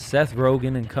Seth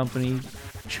Rogen and company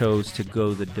chose to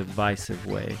go the divisive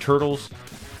way. Turtles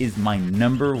is my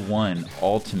number one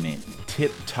ultimate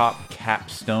tip-top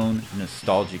capstone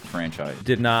nostalgic franchise.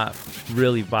 Did not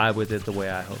really vibe with it the way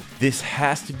I hoped. This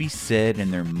has to be said,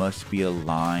 and there must be a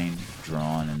line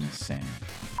drawn in the sand.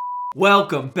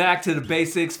 Welcome back to the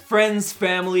basics, friends,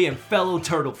 family, and fellow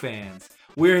Turtle fans.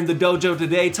 We're in the dojo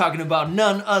today talking about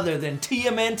none other than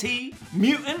TMNT,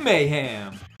 Mutant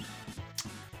Mayhem.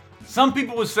 Some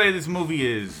people would say this movie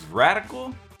is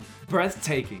radical,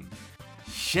 Breathtaking,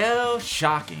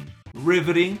 shell-shocking,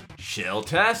 riveting,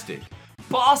 shell-tastic,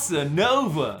 bossa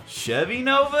nova. Chevy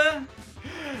Nova.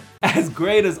 As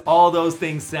great as all those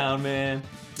things sound, man,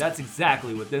 that's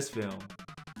exactly what this film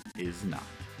Is not.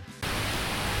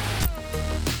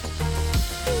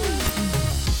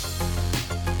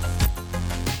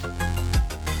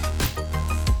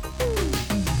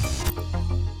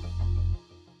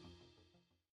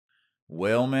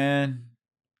 Well, man,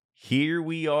 here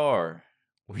we are.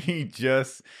 We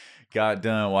just got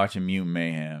done watching Mutant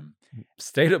Mayhem.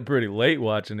 Stayed up pretty late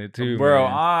watching it too, Bro,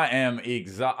 man.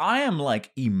 I am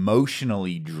like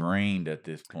emotionally drained at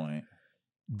this point.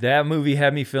 That movie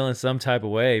had me feeling some type of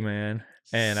way, man.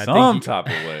 And Type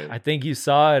of way. I think you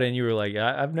saw it and you were like,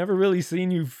 I've never really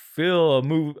seen you feel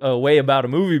a way about a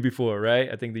movie before, right?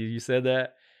 I think that you said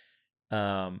that.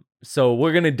 So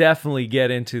we're going to definitely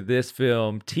get into this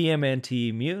film,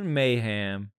 TMNT, Mutant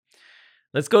Mayhem.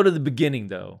 Let's go to the beginning,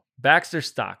 though. Baxter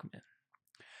Stockman.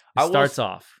 It starts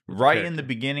off. Right in the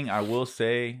beginning, I will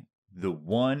say the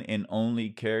one and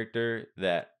only character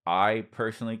that I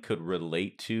personally could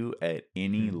relate to at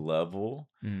any level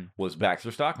was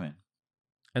Baxter Stockman.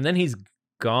 And then he's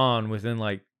gone within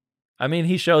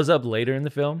he shows up later in the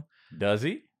film. Does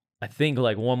he? I think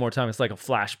like one more time, it's like a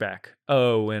flashback.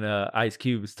 Oh, and Ice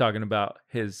Cube is talking about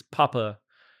his papa,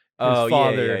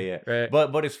 father. Yeah. Right?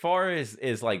 But as far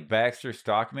as like Baxter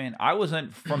Stockman, I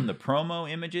wasn't from the promo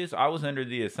images. I was under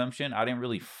the assumption I didn't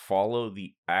really follow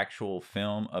the actual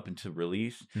film up until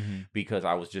release because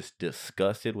I was just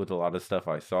disgusted with a lot of stuff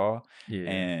I saw. Yeah.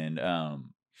 And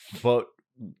but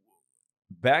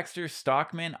Baxter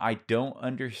Stockman, I don't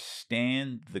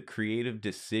understand the creative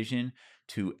decision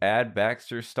to add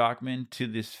Baxter Stockman to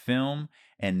this film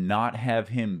and not have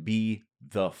him be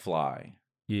the Fly.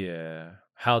 Yeah.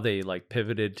 How they like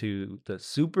pivoted to the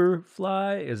Super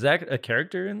Fly. Is that a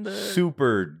character in the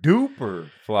Super Duper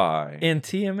Fly? in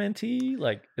TMNT?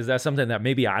 Like, is that something that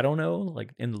maybe I don't know?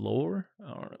 Like in the lore? I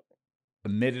don't know.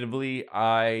 Admittedly,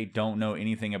 I don't know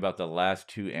anything about the last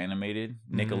two animated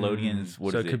Nickelodeon's.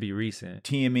 So it could be recent.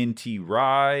 TMNT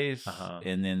Rise,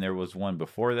 and then there was one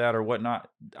before that or whatnot.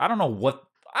 I don't know what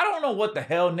the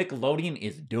hell Nickelodeon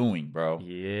is doing, bro.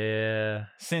 Yeah.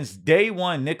 Since day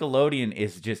one, Nickelodeon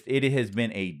it has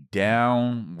been a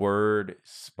downward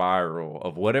spiral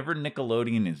of whatever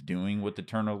Nickelodeon is doing with the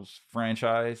Turtles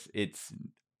franchise.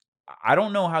 I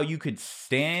don't know how you could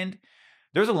stand.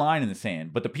 There's a line in the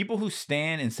sand, but the people who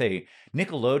stand and say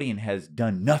Nickelodeon has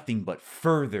done nothing but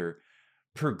further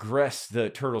progress the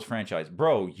Turtles franchise,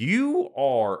 bro, you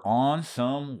are on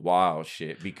some wild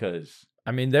shit because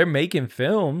I mean, they're making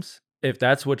films. If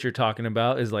that's what you're talking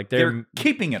about, is like they're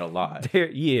keeping it alive.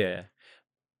 Yeah,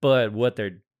 but what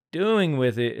they're doing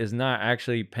with it is not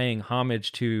actually paying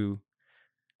homage to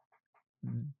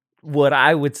what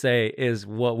I would say is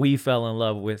what we fell in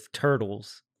love with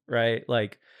Turtles, right?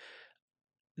 Like,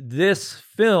 this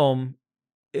film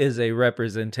is a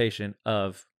representation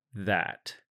of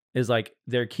that. Is like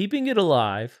they're keeping it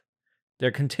alive. They're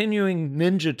continuing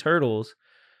Ninja Turtles.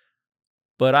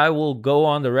 But I will go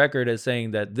on the record as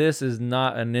saying that this is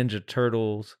not a Ninja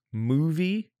Turtles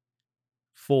movie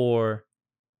for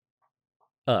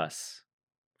us.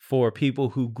 For people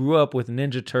who grew up with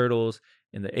Ninja Turtles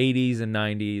in the 80s and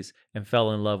 90s and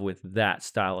fell in love with that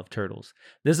style of Turtles.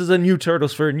 This is a new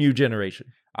Turtles for a new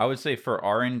generation. I would say for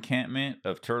our encampment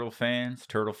of Turtle fans,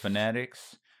 Turtle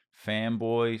fanatics,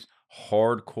 fanboys,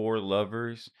 hardcore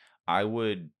lovers, I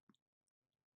would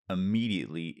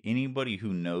immediately, anybody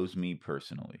who knows me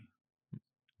personally,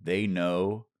 they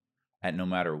know at no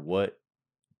matter what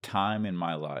time in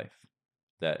my life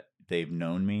that they've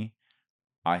known me,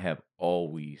 I have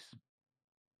always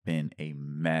been a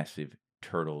massive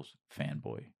Turtles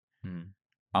fanboy.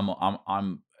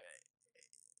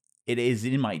 It is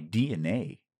in my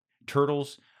DNA.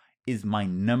 Turtles is my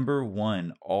number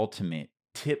one ultimate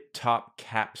tip-top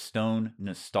capstone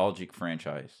nostalgic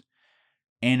franchise.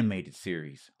 Animated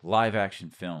series, live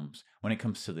action films, when it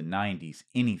comes to the 90s,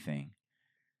 anything.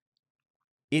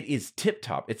 It is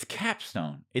tip-top. It's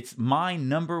capstone. It's my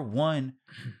number one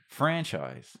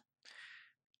franchise.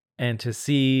 And to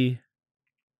see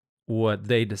what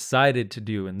they decided to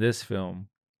do in this film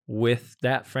with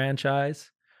that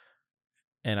franchise,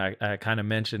 and I kind of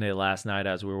mentioned it last night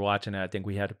as we were watching it. I think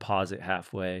we had to pause it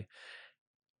halfway.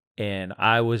 And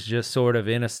I was just sort of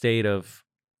in a state of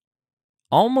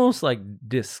almost like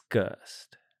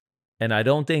disgust. And I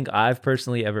don't think I've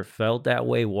personally ever felt that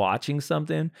way watching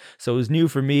something. So it was new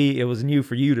for me. It was new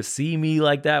for you to see me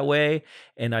like that way.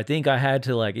 And I think I had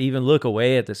to like even look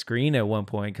away at the screen at one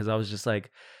point because I was just like,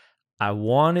 I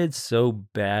wanted so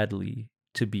badly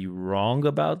to be wrong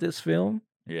about this film.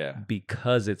 Yeah.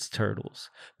 Because it's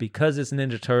Turtles, because it's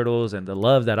Ninja Turtles, and the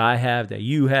love that I have, that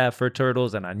you have for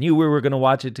Turtles, and I knew we were going to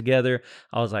watch it together.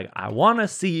 I was like, I want to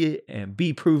see it and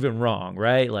be proven wrong,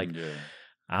 right? Like,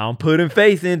 I'm putting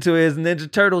faith into it as Ninja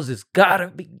Turtles. It's got to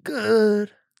be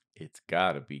good. It's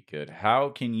got to be good. How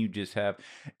can you just have...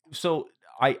 So,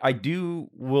 I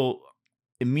will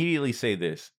immediately say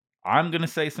this. I'm going to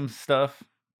say some stuff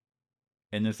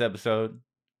in this episode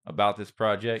about this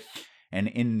project. And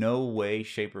in no way,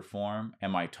 shape, or form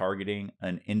am I targeting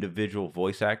an individual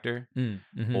voice actor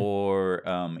or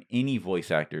any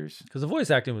voice actors. Because the voice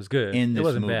acting was good. In this it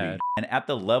wasn't movie. bad. And at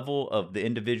the level of the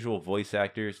individual voice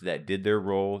actors that did their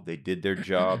role, they did their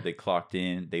job, they clocked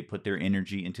in, they put their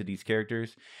energy into these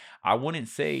characters, I wouldn't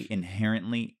say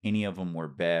inherently any of them were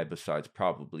bad besides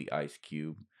probably Ice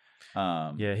Cube.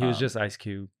 Yeah, he was just Ice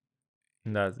Cube.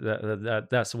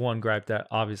 That's one gripe that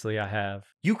obviously I have.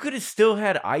 You could have still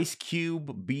had Ice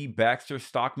Cube be Baxter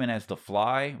Stockman as the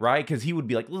Fly, right? Because he would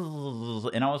be like,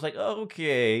 and I was like,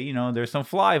 okay, you know, there's some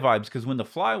Fly vibes. Because when the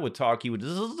Fly would talk, he would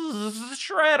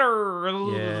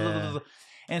Shredder. Yeah.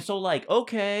 And so, like,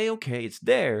 okay, it's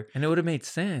there. And it would have made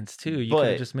sense too. You could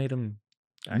have just made him.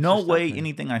 No way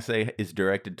anything I say is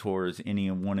directed towards any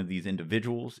one of these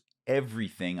individuals.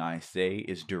 Everything I say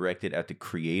is directed at the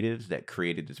creatives that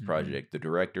created this project, the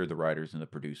director, the writers, and the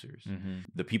producers.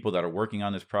 The people that are working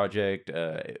on this project,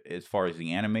 as far as the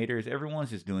animators, everyone's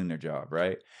just doing their job,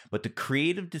 right? But the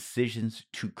creative decisions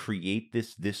to create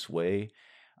this way,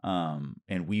 and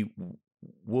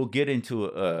we'll get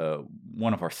into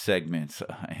one of our segments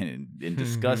and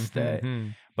discuss that.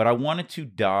 But I wanted to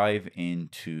dive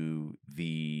into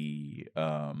the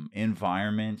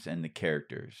environments and the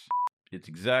characters. It's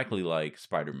exactly like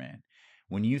Spider-Man.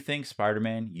 When you think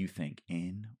Spider-Man, you think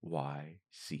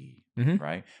NYC,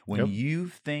 right? When you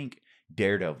think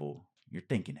Daredevil, you're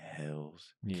thinking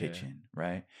Hell's Kitchen,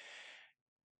 right?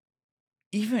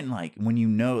 Even like when you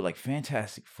know like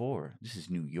Fantastic Four, this is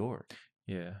New York.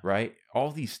 Yeah. Right?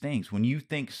 All these things. When you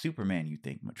think Superman, you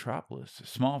think Metropolis,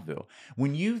 Smallville.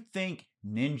 When you think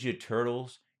Ninja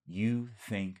Turtles, you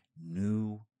think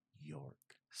New York.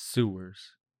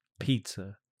 Sewers.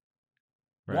 Pizza.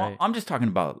 Right? Well, I'm just talking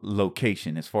about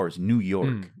location as far as New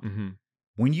York.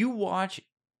 When you watch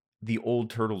the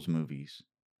old Turtles movies,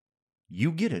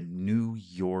 you get a New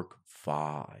York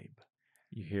vibe.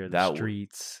 You hear the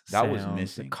streets. That was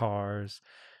missing. The cars.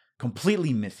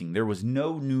 Completely missing. There was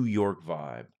no New York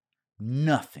vibe.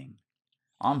 Nothing.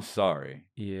 I'm sorry.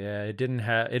 Yeah, it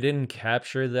didn't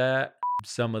capture that.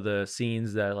 Some of the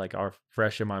scenes that like are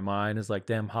fresh in my mind is like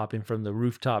them hopping from the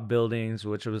rooftop buildings,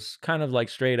 which was kind of like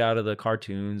straight out of the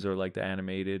cartoons or like the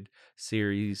animated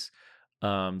series.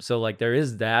 So like there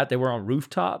is that. They were on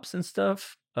rooftops and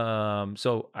stuff.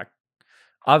 So I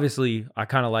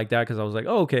kind of like that because I was like,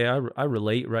 oh, okay, I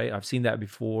relate, right? I've seen that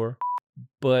before.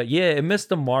 But yeah, it missed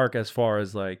the mark as far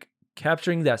as like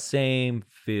capturing that same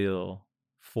feel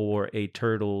for a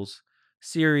Turtles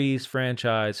series,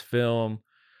 franchise, film.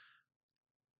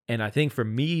 And I think for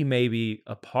me, maybe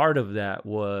a part of that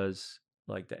was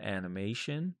like the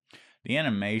animation. The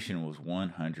animation was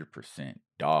 100%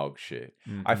 dog shit.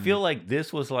 I feel like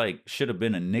this was like, should have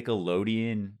been a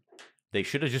Nickelodeon. They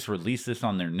should have just released this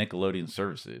on their Nickelodeon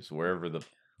services, wherever the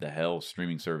hell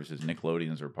streaming services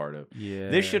Nickelodeons are part of.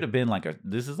 Yeah, this should have been like back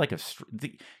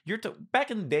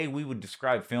in the day we would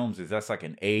describe films as that's like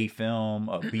an A film,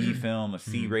 a B film, a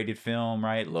C-rated film,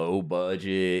 right? Low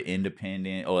budget,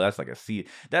 independent. Oh, that's like a C.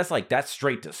 That's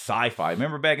straight to sci-fi.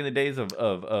 Remember back in the days of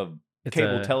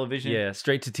cable television? Yeah,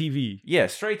 straight to TV. Yeah,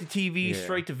 straight to TV,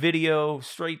 straight to video,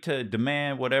 straight to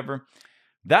demand, whatever.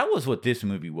 That was what this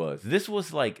movie was. This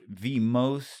was like the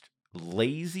most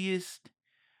laziest,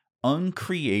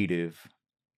 uncreative,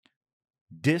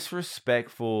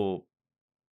 disrespectful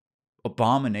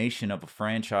abomination of a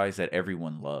franchise that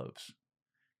everyone loves.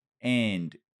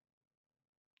 And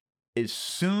as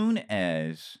soon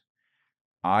as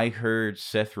I heard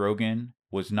Seth Rogen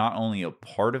was not only a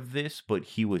part of this, but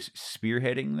he was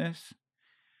spearheading this,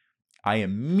 I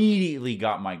immediately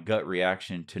got my gut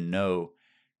reaction to know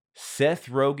Seth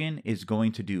Rogen is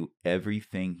going to do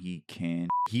everything he can.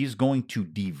 He's going to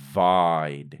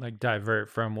divide. Like divert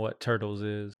from what Turtles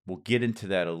is. We'll get into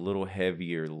that a little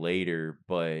heavier later,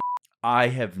 but I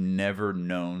have never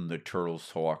known the Turtles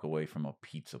to walk away from a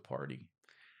pizza party.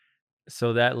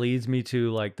 So that leads me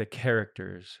to like the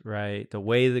characters, right? The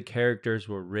way the characters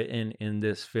were written in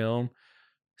this film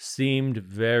seemed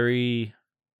very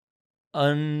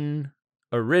unoriginal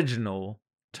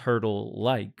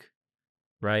turtle-like,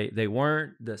 right? They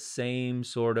weren't the same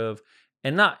sort of,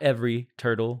 and not every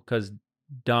turtle, because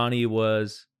Donnie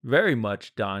was very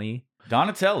much Donnie.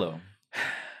 Donatello.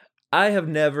 I have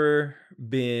never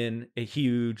been a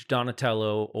huge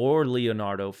Donatello or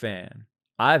Leonardo fan.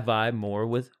 I vibe more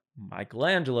with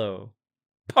Michelangelo.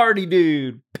 Party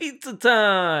dude, pizza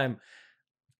time.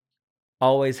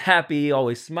 Always happy,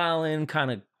 always smiling,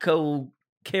 kind of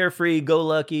carefree, go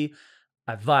lucky.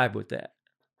 I vibe with that.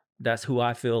 That's who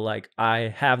I feel like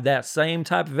I have that same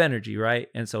type of energy, right?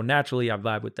 And so naturally I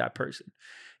vibe with that person.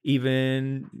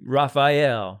 Even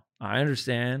Raphael, I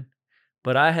understand.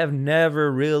 But I have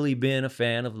never really been a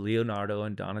fan of Leonardo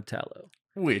and Donatello.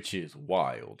 Which is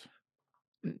wild.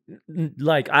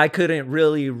 Like, I couldn't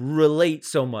really relate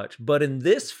so much. But in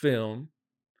this film,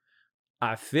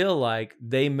 I feel like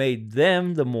they made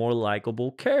them the more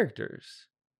likable characters.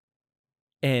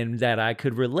 And that I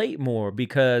could relate more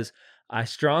because I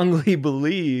strongly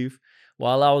believe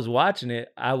while I was watching it,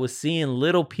 I was seeing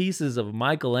little pieces of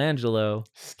Michelangelo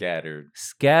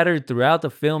scattered throughout the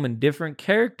film in different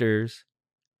characters,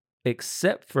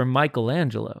 except for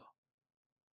Michelangelo.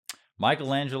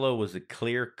 Michelangelo was a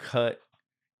clear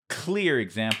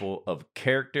example of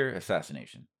character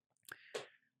assassination.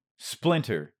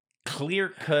 Splinter,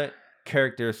 clear-cut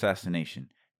character assassination.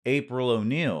 April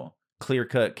O'Neil,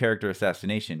 clear-cut character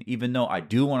assassination, even though I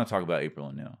do want to talk about April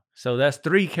O'Neil. So that's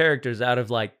 3 characters out of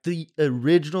like the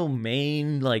original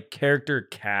main like character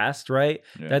cast, right?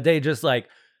 Yeah. That they just like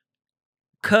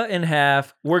cut in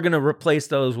half. We're going to replace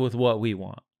those with what we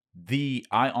want.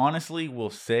 I honestly will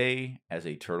say, as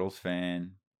a Turtles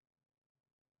fan,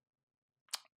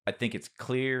 I think it's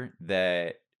clear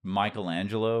that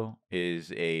Michelangelo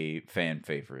is a fan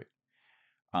favorite.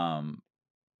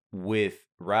 With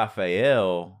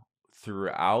Raphael,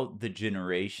 throughout the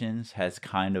generations, has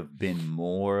kind of been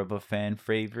more of a fan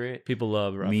favorite. People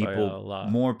love Raphael a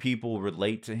lot. More people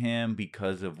relate to him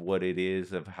because of what it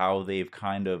is, of how they've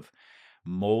kind of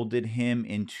molded him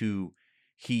into,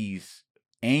 he's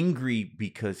angry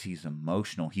because he's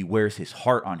emotional. He wears his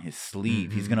heart on his sleeve.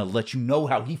 Mm-hmm. He's going to let you know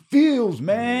how he feels,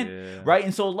 man. Yeah. Right?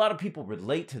 And so a lot of people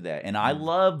relate to that. And I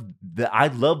love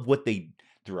what they,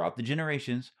 throughout the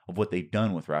generations of what they've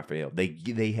done with Raphael.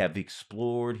 They have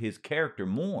explored his character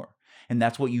more. And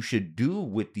that's what you should do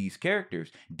with these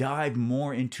characters. Dive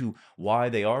more into why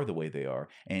they are the way they are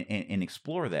and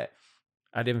explore that.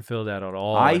 I didn't feel that at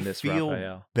all in this Raphael. I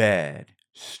feel bad.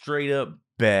 Straight up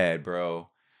bad, bro.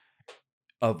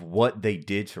 Of what they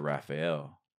did to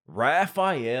Raphael.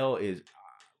 Raphael is...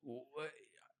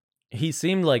 He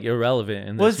seemed like irrelevant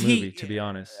in this movie, to be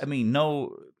honest. I mean,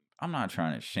 no, I'm not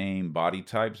trying to shame body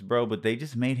types, bro, but they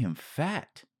just made him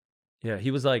fat. Yeah,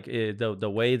 he was like,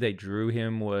 the way they drew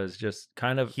him was just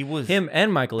kind of... He was him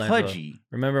and Michelangelo. Pudgy.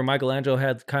 Remember, Michelangelo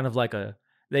had kind of like a...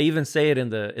 They even say it in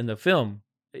the film.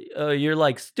 You're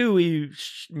like Stewie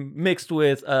mixed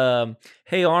with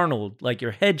Hey Arnold. Like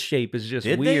your head shape is just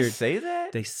weird. Did they say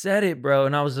that? They said it, bro,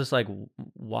 and I was just like,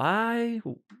 why?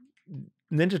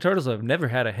 Ninja Turtles have never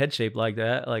had a head shape like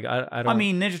that. Like I don't. I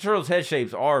mean, Ninja Turtles head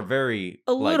shapes are very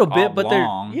little bit,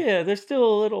 oblong. But they're still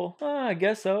a little. I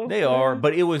guess so. They are,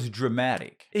 but it was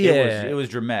dramatic. Yeah, it was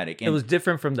dramatic. And it was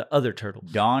different from the other turtles.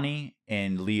 Donnie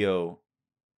and Leo,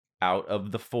 out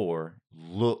of the 4,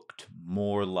 looked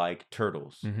more like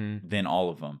turtles than all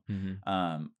of them.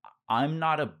 Mm-hmm. I'm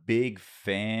not a big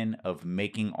fan of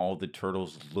making all the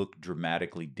turtles look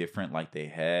dramatically different like they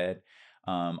had.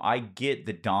 I get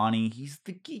the Donnie, he's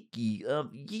the geeky,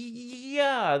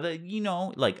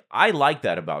 I like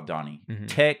that about Donnie. Mm-hmm.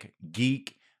 Tech,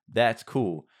 geek, that's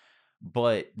cool.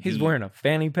 But he's wearing a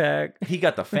fanny pack. He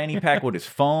got the fanny pack with his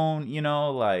phone,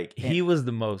 he was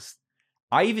the most.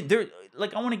 I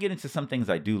want to get into some things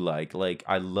I do like. Like,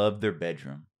 I love their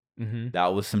bedroom. Mm-hmm.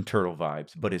 That was some turtle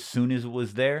vibes. But as soon as it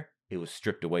was there, it was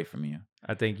stripped away from you.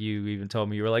 I think you even told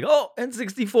me, you were like, oh,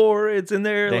 N64, it's in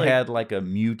there. They like, had like a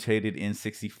mutated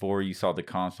N64. You saw the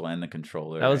console and the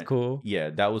controller. that was and- cool. Yeah,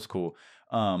 that was cool.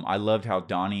 I loved how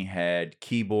Donnie had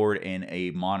keyboard and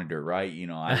a monitor, right? You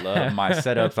know, I love my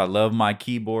setups. I love my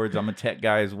keyboards. I'm a tech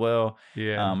guy as well.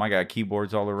 Yeah. I got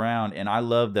keyboards all around. And I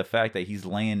love the fact that he's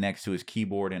laying next to his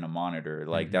keyboard and a monitor.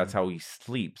 Like, that's how he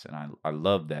sleeps. And I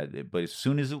love that. But as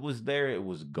soon as it was there, it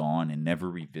was gone and never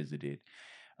revisited.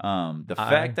 The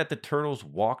fact that the Turtles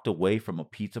walked away from a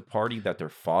pizza party that their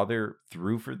father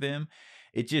threw for them,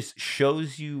 it just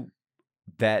shows you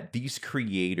that these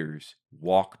creators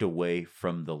walked away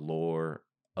from the lore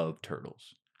of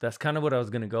Turtles. That's kind of what I was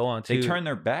going to go on to. They turned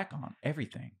their back on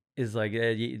everything. Is like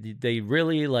they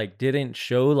really like didn't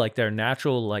show like their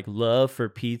natural like love for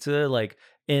pizza. Like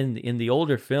in the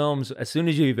older films, as soon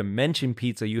as you even mention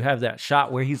pizza, you have that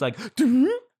shot where he's like,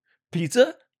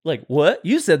 pizza? Like, what?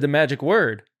 You said the magic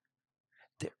word.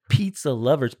 They're pizza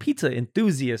lovers, pizza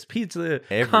enthusiasts, pizza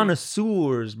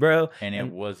connoisseurs, bro. And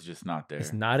it was just not there.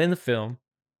 It's not in the film.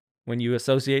 When you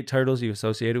associate Turtles, you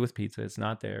associate it with pizza. It's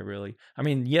not there, really. I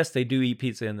mean, yes, they do eat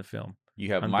pizza in the film.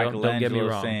 You have don't get me Michelangelo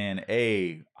wrong. saying,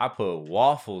 "Hey, I put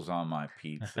waffles on my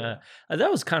pizza."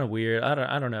 That was kind of weird.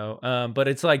 I don't know. But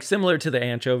it's like similar to the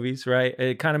anchovies, right?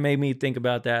 It kind of made me think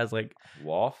about that as like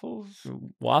Waffles?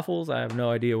 waffles. I have no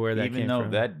idea where that Even came though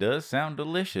from. that does sound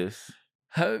delicious.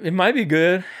 It might be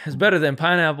good. It's better than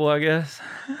pineapple, I guess.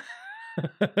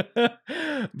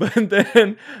 But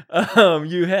then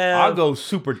you have... I'll go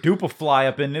super duper fly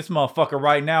up in this motherfucker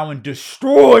right now and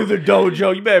destroy the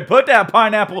dojo. You better put that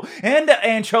pineapple and the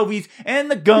anchovies and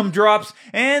the gumdrops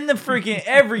and the freaking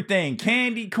everything.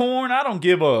 Candy corn. I don't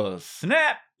give a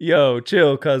snap. Yo,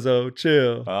 chill, cuzzo,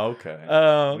 chill.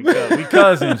 Okay. We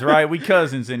cousins, right? We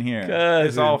cousins in here.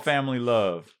 It's all family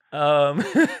love.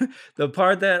 The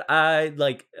part that I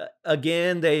like,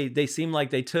 again, they seem like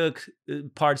they took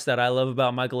parts that I love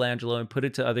about Michelangelo and put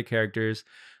it to other characters,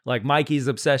 like Mikey's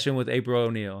obsession with April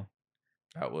O'Neil.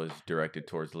 That was directed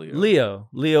towards Leo.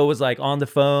 Leo was like on the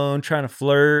phone trying to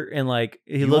flirt, and like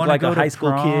he looked like a high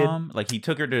school kid. Like he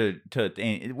took her to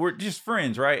and we're just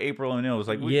friends, right? April O'Neil was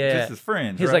like, we're just as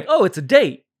friends. He's right? like, oh, it's a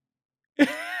date.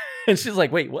 And she's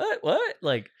like, wait, what?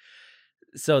 Like,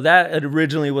 so that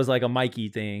originally was like a Mikey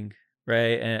thing,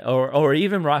 right? And, or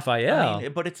even Raphael. I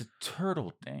mean, but it's a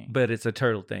turtle thing. But it's a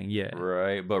turtle thing, yeah.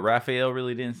 Right. But Raphael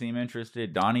really didn't seem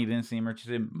interested. Donnie didn't seem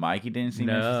interested. Mikey didn't seem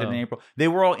interested in April. They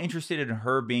were all interested in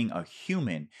her being a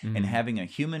human and having a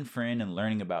human friend and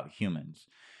learning about humans.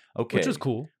 Okay. Which was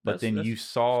cool. But then you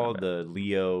saw the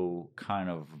Leo kind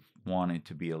of wanted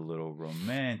to be a little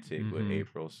romantic with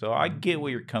April. So I get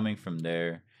where you're coming from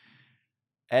there.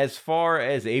 As far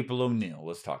as April O'Neil,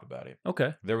 let's talk about it.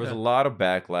 Okay. There was a lot of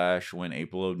backlash when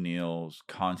April O'Neil's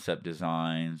concept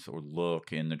designs or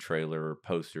look in the trailer or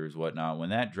posters, whatnot, when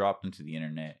that dropped into the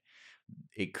internet,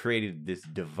 it created this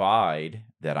divide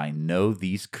that I know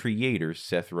these creators,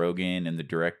 Seth Rogen and the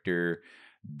director,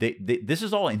 this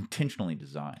is all intentionally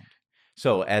designed.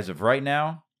 So as of right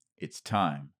now, it's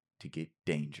time to get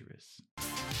dangerous.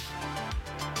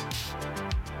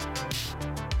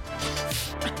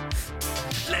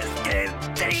 Let's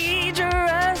get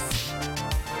dangerous.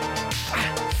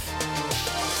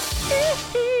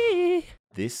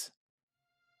 This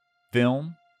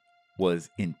film was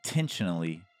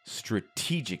intentionally,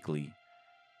 strategically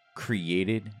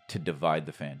created to divide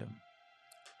the fandom.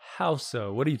 How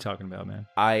so? What are you talking about, man?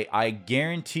 I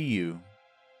guarantee you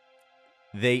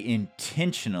they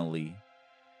intentionally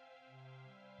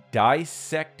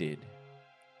dissected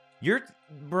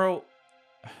bro.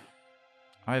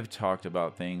 I've talked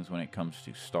about things when it comes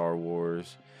to Star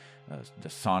Wars, the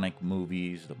Sonic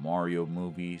movies, the Mario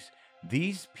movies.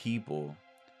 These people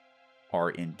are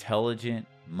intelligent,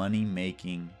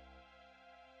 money-making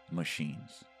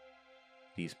machines.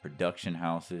 These production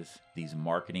houses, these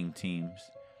marketing teams,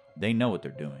 they know what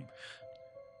they're doing.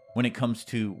 When it comes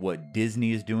to what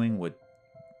Disney is doing with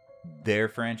their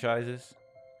franchises,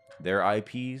 their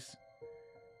IPs,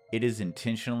 it is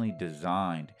intentionally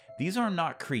designed. These are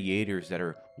not creators that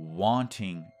are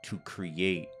wanting to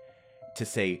create to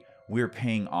say, we're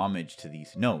paying homage to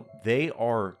these. No, they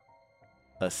are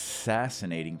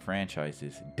assassinating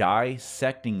franchises,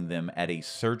 dissecting them at a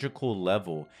surgical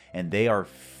level, and they are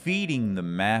feeding the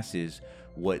masses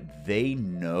what they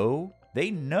know. They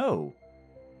know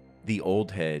the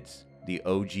old heads, the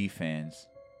OG fans,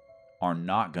 are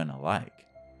not gonna like.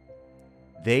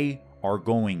 They are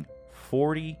going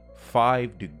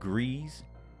 45 degrees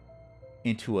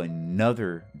into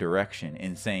another direction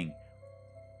and saying,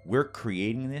 we're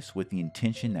creating this with the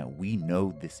intention that we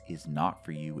know this is not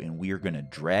for you, and we are going to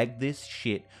drag this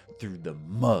shit through the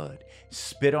mud,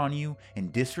 spit on you,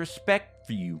 and disrespect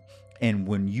for you. And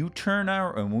when we turn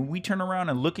around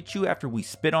and look at you after we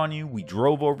spit on you, we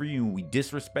drove over you, and we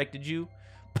disrespected you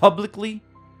publicly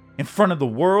in front of the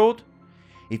world,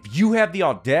 if you have the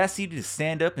audacity to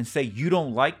stand up and say you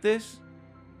don't like this,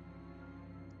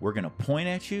 we're going to point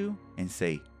at you and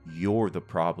say, you're the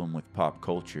problem with pop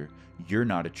culture. You're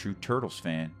not a true Turtles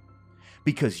fan.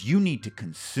 Because you need to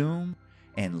consume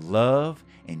and love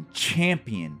and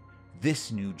champion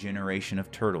this new generation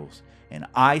of Turtles. And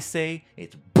I say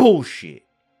it's bullshit.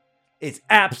 It's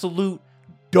absolute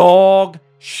dog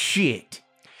shit.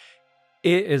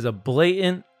 It is a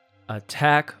blatant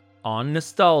attack on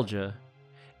nostalgia.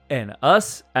 And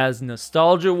us as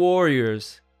nostalgia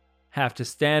warriors have to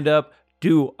stand up,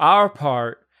 do our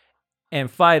part, and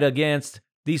fight against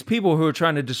these people who are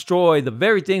trying to destroy the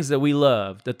very things that we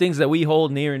love, the things that we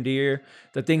hold near and dear,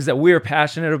 the things that we're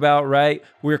passionate about, right?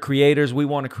 We're creators. We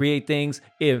want to create things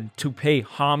to pay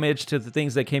homage to the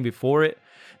things that came before it.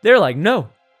 They're like, no.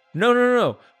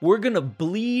 We're going to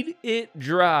bleed it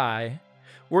dry.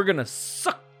 We're going to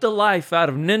suck the life out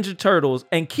of Ninja Turtles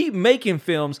and keep making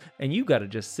films. And you got to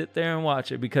just sit there and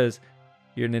watch it because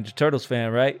you're a Ninja Turtles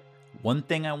fan, right? One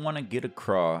thing I want to get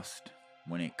across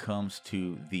when it comes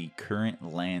to the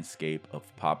current landscape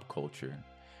of pop culture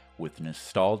with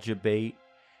nostalgia bait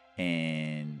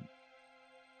and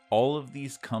all of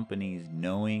these companies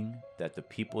knowing that the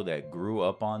people that grew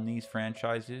up on these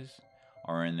franchises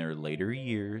are in their later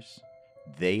years,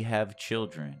 they have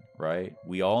children, right?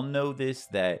 We all know this,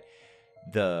 that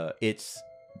it's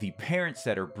the parents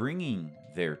that are bringing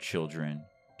their children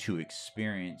to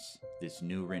experience this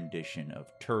new rendition of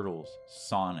Turtles,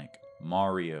 Sonic,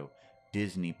 Mario,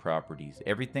 Disney properties,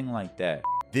 everything like that.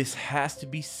 This has to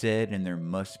be said, and there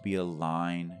must be a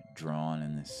line drawn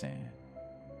in the sand.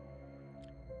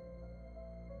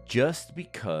 Just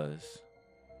because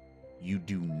you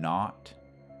do not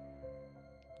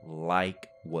like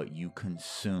what you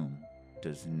consume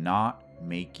does not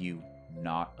make you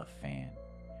not a fan.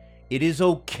 It is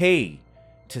okay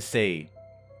to say,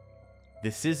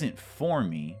 this isn't for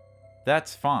me.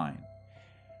 That's fine.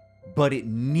 But it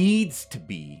needs to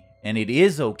be, and it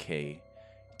is okay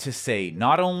to say,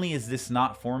 not only is this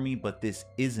not for me, but this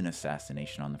is an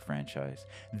assassination on the franchise.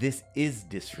 This is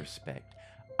disrespect.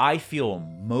 I feel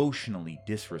emotionally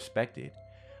disrespected.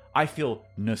 I feel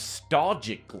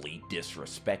nostalgically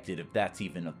disrespected, if that's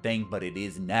even a thing, but it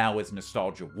is now as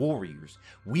nostalgia warriors.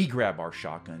 We grab our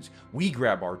shotguns, we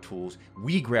grab our tools,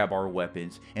 we grab our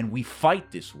weapons, and we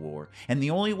fight this war. And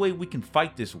the only way we can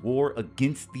fight this war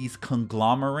against these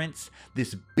conglomerates,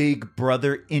 this big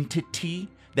brother entity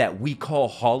that we call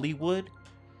Hollywood,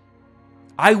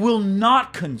 I will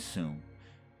not consume.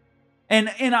 And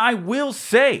I will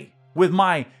say, with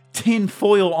my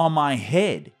tinfoil on my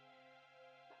head,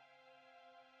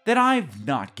 that I've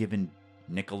not given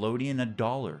Nickelodeon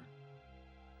 $1.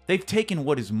 They've taken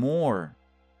what is more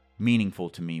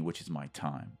meaningful to me, which is my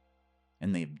time.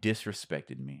 And they've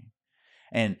disrespected me.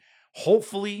 And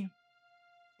hopefully,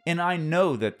 and I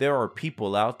know that there are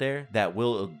people out there that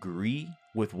will agree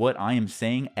with what I am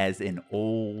saying as an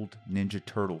old Ninja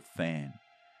Turtle fan.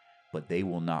 But they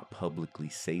will not publicly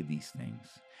say these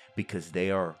things, because they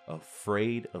are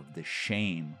afraid of the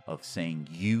shame of saying,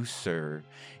 you, sir,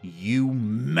 you,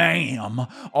 ma'am,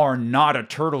 are not a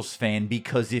Turtles fan,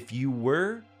 because if you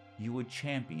were, you would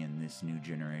champion this new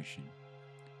generation.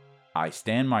 I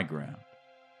stand my ground.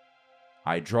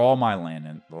 I draw my line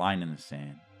in the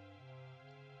sand.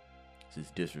 This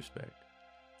is disrespect.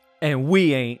 And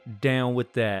we ain't down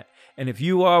with that. And if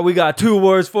you are, we got 2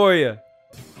 words for you.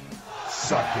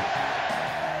 Suck it.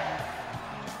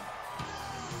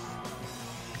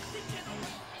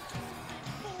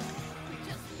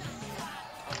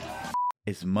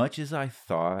 As much as I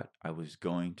thought I was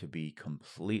going to be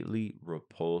completely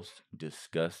repulsed,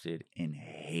 disgusted, and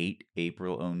hate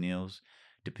April O'Neil's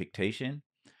depiction,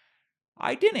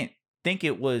 I didn't think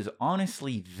it was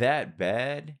honestly that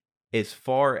bad as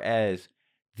far as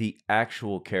the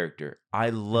actual character. I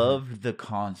loved the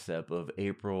concept of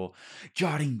April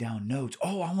jotting down notes.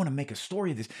 Oh, I want to make a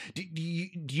story of this. Do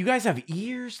you guys have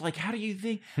ears? Like, how do you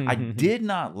think? I did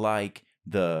not like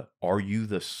are you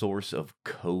the source of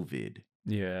COVID?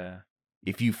 Yeah.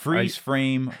 If you freeze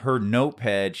frame her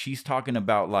notepad, she's talking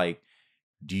about like,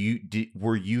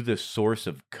 were you the source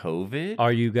of COVID?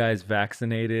 Are you guys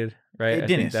vaccinated? Right? It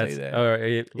didn't say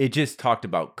that. It just talked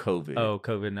about COVID. Oh,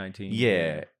 COVID-19.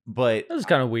 Yeah. But that was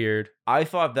kind of weird. I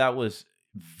thought that was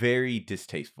very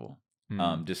distasteful,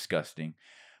 disgusting.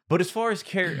 But as far as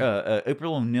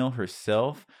April O'Neil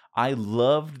herself, I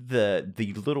loved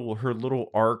her little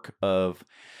arc of,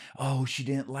 oh, she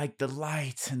didn't like the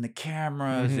lights and the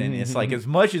cameras, and it's like, as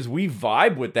much as we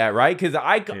vibe with that, right? Because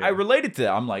I related to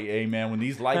that. I'm like, hey man, when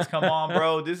these lights come on,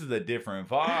 bro, this is a different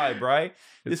vibe, right?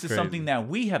 This is something that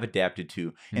we have adapted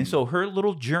to, and so her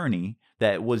little journey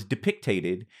that was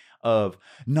depicted of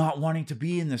not wanting to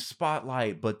be in the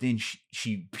spotlight, but then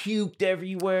she puked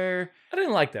everywhere. I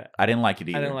didn't like that. I didn't like it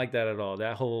either. I didn't like that at all.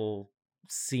 That whole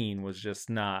scene was just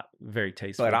not very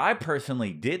tasteful. But I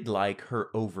personally did like her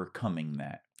overcoming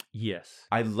that. Yes.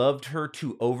 I loved her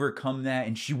to overcome that,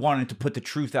 and she wanted to put the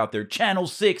truth out there. Channel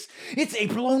 6, it's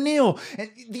April O'Neil, and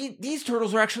these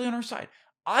turtles are actually on our side.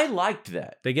 I liked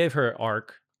that. They gave her an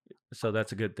arc, so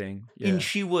that's a good thing. Yeah. And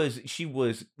she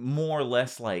was more or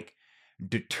less like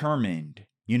determined.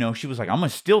 You know, she was like, I'm gonna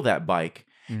steal that bike.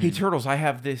 Hey, turtles, I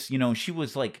have this. You know, she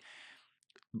was like,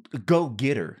 go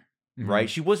get her. Right?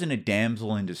 She wasn't a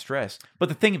damsel in distress. But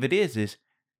the thing of it is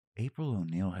April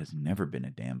O'Neil has never been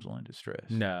a damsel in distress.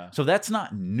 No. So that's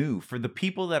not new. For the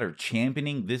people that are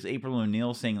championing this April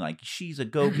O'Neil, saying like, she's a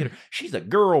go-getter, she's a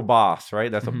girl boss,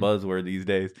 right? That's a buzzword these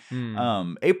days.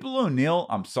 April O'Neil,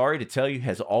 I'm sorry to tell you,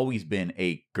 has always been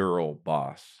a girl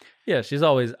boss. Yeah, she's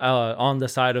always on the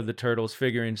side of the turtles,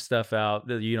 figuring stuff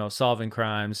out, solving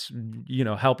crimes,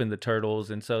 helping the turtles.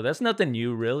 And so that's nothing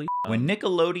new, really. When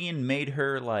Nickelodeon made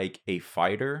her like a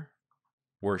fighter,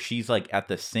 where she's like at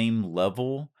the same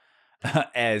level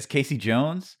as Casey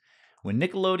Jones, when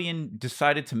Nickelodeon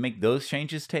decided to make those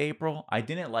changes to April, I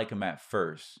didn't like them at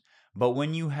first. But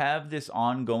when you have this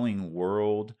ongoing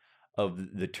world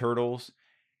of the turtles,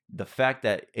 the fact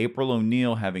that April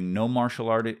O'Neil, having no martial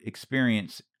art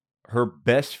experience, her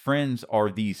best friends are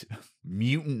these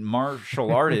mutant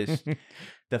martial artists.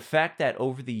 The fact that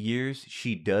over the years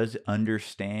she does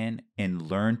understand and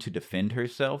learn to defend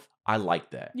herself, I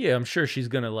like that. Yeah, I'm sure she's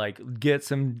gonna like get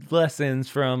some lessons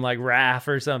from like Raph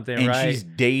or something, and right? And she's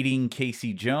dating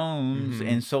Casey Jones,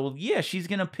 and so yeah, she's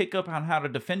gonna pick up on how to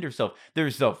defend herself.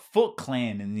 There's the Foot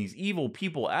Clan and these evil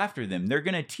people after them. They're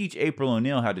gonna teach April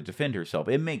O'Neil how to defend herself.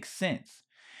 It makes sense.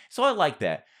 So I like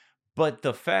that. But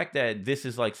the fact that this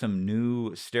is like some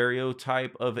new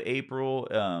stereotype of April,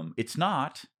 it's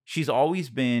not. She's always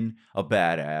been a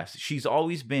badass. She's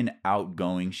always been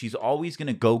outgoing. She's always going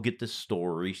to go get the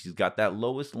story. She's got that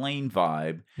Lois Lane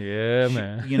vibe. Yeah,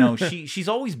 man. She's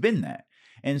always been that.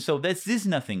 And so this is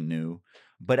nothing new.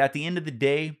 But at the end of the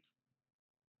day,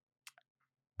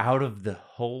 out of the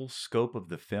whole scope of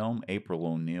the film, April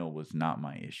O'Neil was not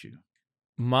my issue.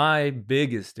 My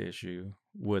biggest issue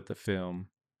with the film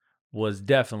was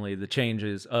definitely the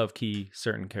changes of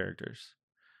certain characters.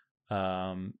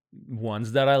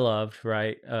 Ones that I loved,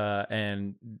 right?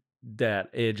 And that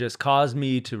it just caused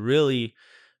me to really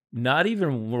not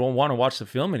even want to watch the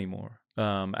film anymore.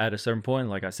 At a certain point,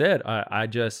 like I said, I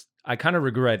kind of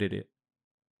regretted it.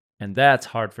 And that's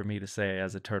hard for me to say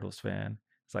as a Turtles fan.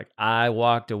 It's like I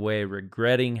walked away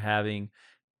regretting having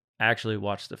actually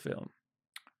watched the film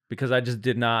because I just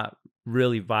did not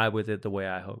really vibe with it the way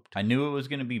I hoped. I knew it was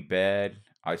going to be bad.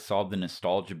 I saw the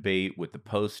nostalgia bait with the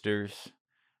posters.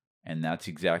 And that's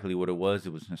exactly what it was.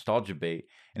 It was nostalgia bait.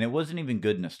 And it wasn't even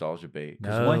good nostalgia bait.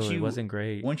 No, it wasn't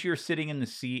great. Once you're sitting in the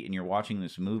seat and you're watching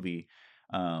this movie,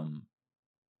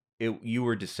 you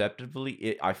were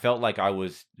I felt like I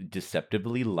was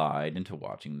deceptively lied into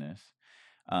watching this.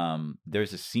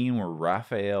 There's a scene where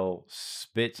Raphael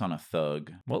spits on a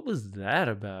thug. What was that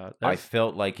about? I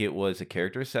felt like it was a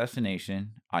character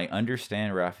assassination. I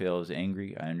understand Raphael is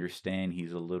angry. I understand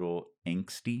he's a little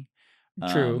angsty.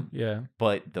 True, yeah.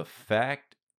 But the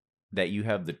fact that you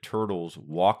have the turtles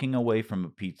walking away from a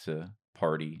pizza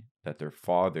party that their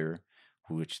father,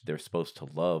 which they're supposed to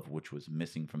love, which was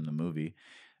missing from the movie,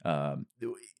 and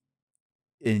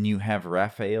you have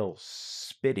Raphael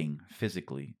spitting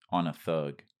physically on a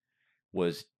thug,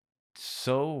 was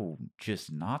so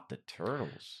just not the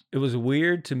turtles. It was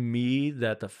weird to me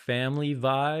that the family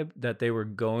vibe that they were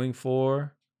going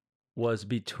for was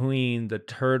between the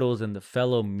turtles and the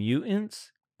fellow mutants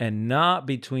and not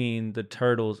between the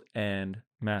turtles and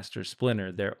Master Splinter,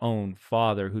 their own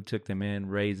father who took them in,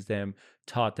 raised them,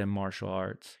 taught them martial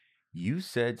arts. You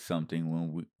said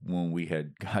something when we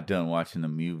had got done watching the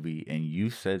movie, and you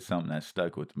said something that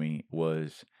stuck with me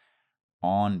was,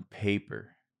 on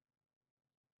paper,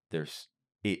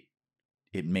 it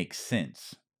makes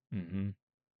sense. Mm-hmm.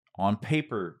 On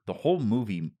paper, the whole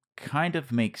movie kind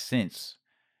of makes sense.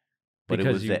 But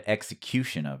because it was the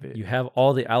execution of it. You have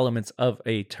all the elements of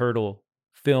a turtle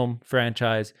film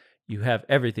franchise. You have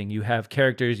everything. You have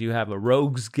characters. You have a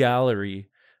rogues gallery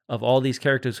of all these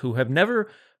characters who have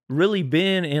never really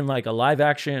been in like a live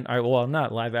action, well,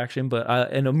 not live action,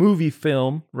 but in a movie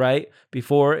film, right?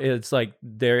 Before, it's like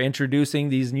they're introducing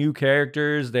these new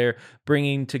characters, they're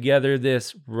bringing together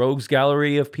this rogues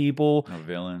gallery of people,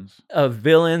 of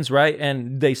villains, right?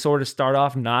 And they sort of start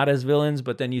off not as villains,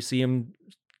 but then you see them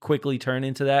quickly turn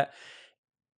into that.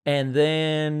 And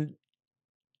then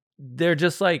they're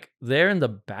just like, they're in the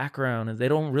background and they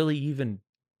don't really even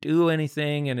do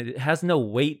anything, and it has no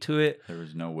weight to it. There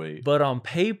was no weight. But on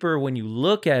paper, when you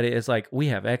look at it, it's like, we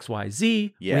have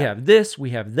XYZ, Yeah. we have this, we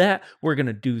have that, we're going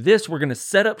to do this, we're going to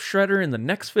set up Shredder in the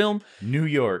next film. New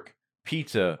York,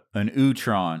 pizza, an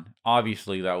Utron.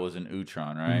 Obviously, that was an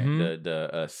Utron, right? Mhm.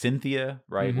 The Cynthia,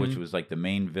 right? Which was like the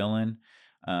main villain.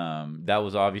 That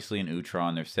was obviously an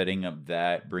Utron. They're setting up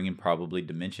that, bringing probably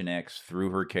Dimension X through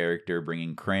her character,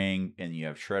 bringing Krang, and you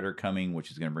have Shredder coming,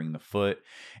 which is going to bring the Foot.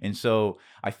 And so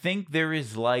I think there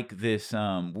is like this.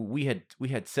 We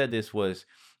had said this was,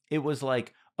 it was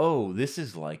like, oh, this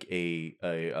is like a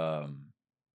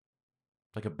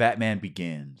Batman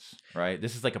Begins, right?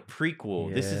 This is like a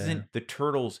prequel. This Yeah. isn't the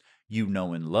Turtles you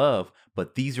know and love,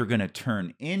 but these are going to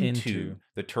turn into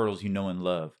the Turtles you know and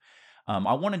love.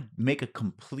 I want to make a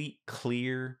complete,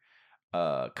 clear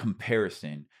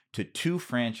comparison to two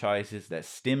franchises that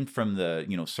stemmed from the,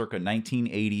 circa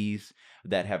 1980s,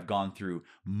 that have gone through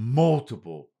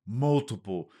multiple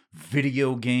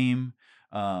video game,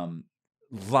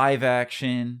 live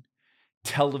action,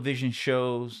 television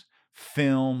shows,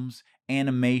 films,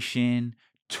 animation,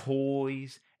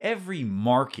 toys, every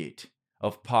market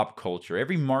of pop culture,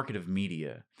 every market of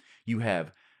media. You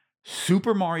have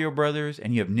Super Mario Brothers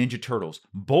and you have Ninja Turtles.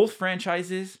 Both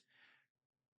franchises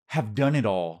have done it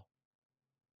all.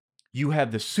 You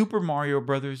have the Super Mario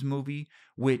Brothers movie,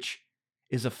 which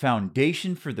is a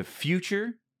foundation for the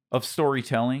future of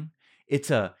storytelling. It's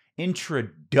a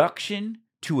introduction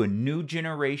to a new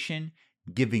generation,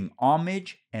 giving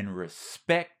homage and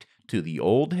respect to the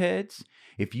old heads.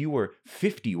 If you were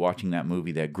 50 watching that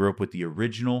movie that grew up with the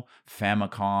original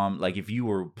Famicom, like if you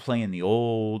were playing the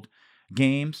old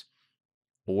games,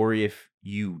 or if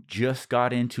you just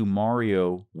got into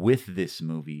Mario with this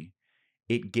movie,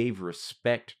 it gave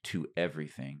respect to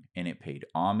everything, and it paid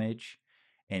homage,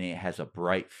 and it has a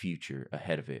bright future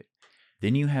ahead of it.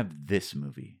 Then you have this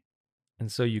movie.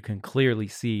 And so you can clearly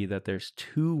see that there's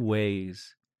two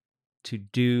ways to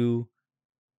do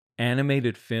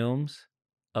animated films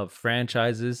of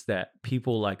franchises that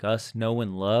people like us know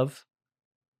and love.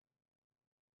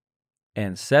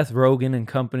 And Seth Rogen and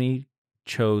company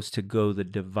chose to go the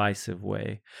divisive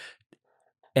way.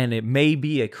 And it may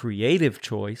be a creative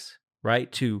choice,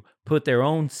 right? To put their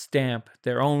own stamp,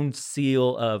 their own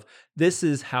seal of, this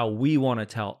is how we want to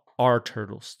tell our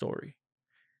turtle story.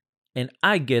 And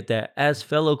I get that. As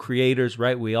fellow creators,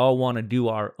 right, we all want to do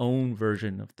our own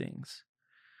version of things.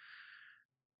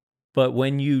 But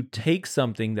when you take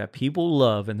something that people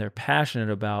love and they're passionate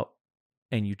about,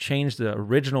 and you change the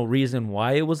original reason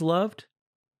why it was loved,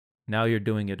 now you're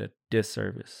doing it a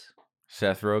disservice.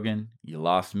 Seth Rogen, you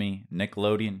lost me.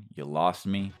 Nickelodeon, you lost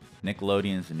me.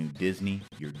 Nickelodeon's the new Disney.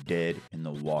 You're dead in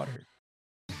the water.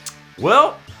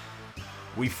 Well,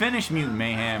 we finished Mutant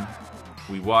Mayhem.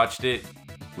 We watched it.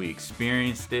 We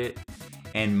experienced it.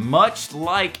 And much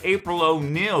like April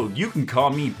O'Neil, you can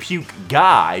call me Puke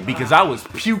Guy, because I was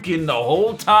puking the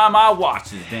whole time I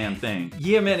watched this damn thing.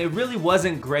 Yeah, man, it really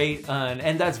wasn't great,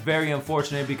 and that's very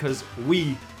unfortunate because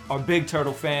we are big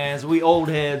Turtle fans. We old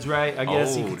heads, right? I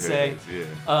guess you could say.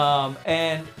 Yeah.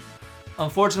 And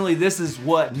unfortunately, this is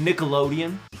what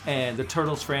Nickelodeon and the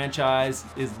Turtles franchise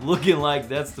is looking like.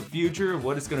 That's the future of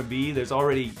what it's going to be. There's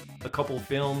already a couple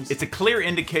films. It's a clear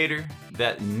indicator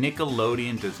that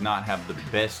Nickelodeon does not have the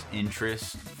best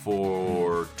interest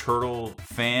for Turtle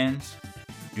fans.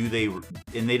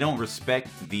 And they don't respect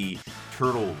the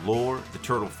Turtle lore, the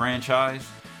Turtle franchise.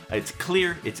 It's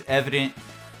clear, it's evident.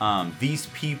 These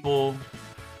people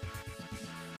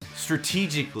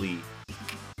strategically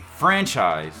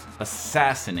franchise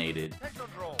assassinated,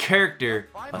 character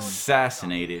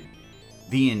assassinated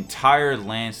the entire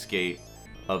landscape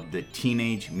of the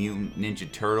Teenage Mutant Ninja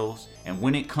Turtles. And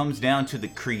when it comes down to the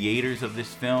creators of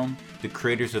this film, the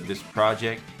creators of this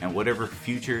project, and whatever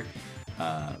future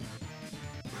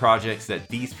projects that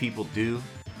these people do,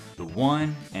 the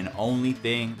one and only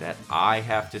thing that I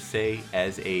have to say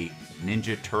as a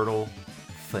Ninja Turtle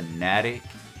fanatic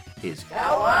is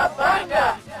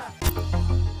Cowabunga!